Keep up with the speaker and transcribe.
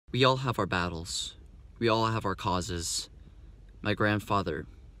We all have our battles. We all have our causes. My grandfather,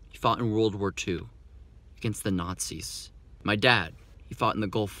 he fought in World War II against the Nazis. My dad, he fought in the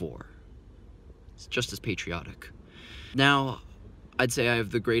Gulf War. It's just as patriotic. Now, I'd say I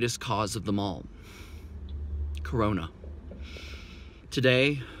have the greatest cause of them all. Corona.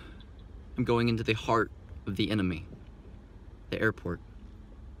 Today, I'm going into the heart of the enemy. The airport.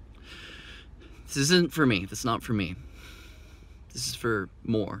 This isn't for me. This is not for me. This is for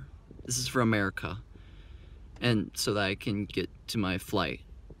more. This is for America. And so that I can get to my flight.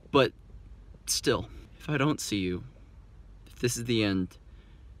 But still, if I don't see you, if this is the end,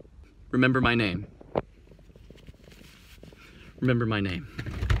 remember my name. Remember my name.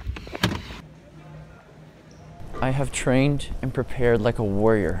 I have trained and prepared like a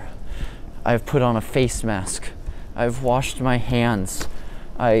warrior. I have put on a face mask. I have washed my hands.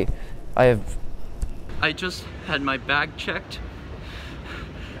 I just had my bag checked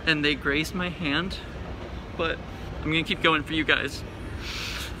and they grazed my hand, but I'm gonna keep going for you guys.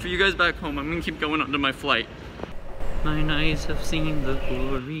 For you guys back home, I'm gonna keep going onto my flight. Mine eyes have seen the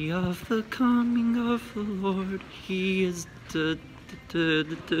glory of the coming of the Lord. He is Does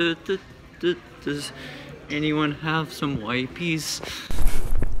anyone have some wipies?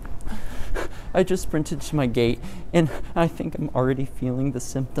 I just sprinted to my gate and I think I'm already feeling the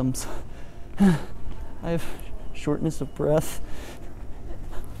symptoms. I have shortness of breath.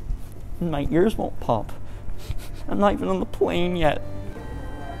 My ears won't pop. I'm not even on the plane yet.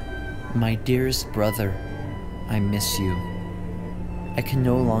 My dearest brother, I miss you. I can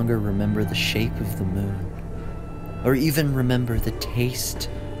no longer remember the shape of the moon, or even remember the taste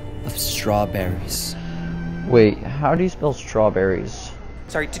of strawberries. Wait, how do you spell strawberries?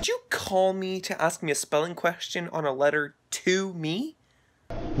 Sorry, did you call me to ask me a spelling question on a letter to me?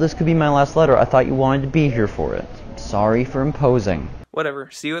 This could be my last letter. I thought you wanted to be here for it. Sorry for imposing.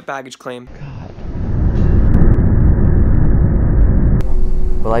 Whatever, see you at baggage claim. God.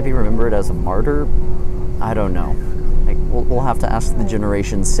 Will I be remembered as a martyr? I don't know. We'll have to ask the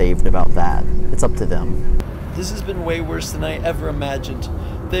generation saved about that. It's up to them. This has been way worse than I ever imagined.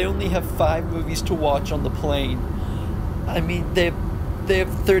 They only have 5 movies to watch on the plane. I mean, they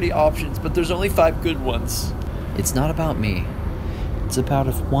have 30 options, but there's only 5 good ones. It's not about me. It's about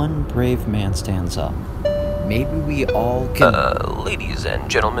if one brave man stands up. Maybe we all can... Ladies and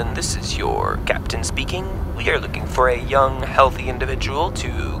gentlemen, this is your captain speaking. We are looking for a young, healthy individual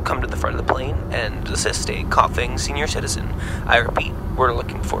to come to the front of the plane and assist a coughing senior citizen. I repeat, we're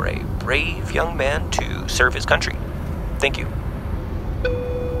looking for a brave young man to serve his country. Thank you.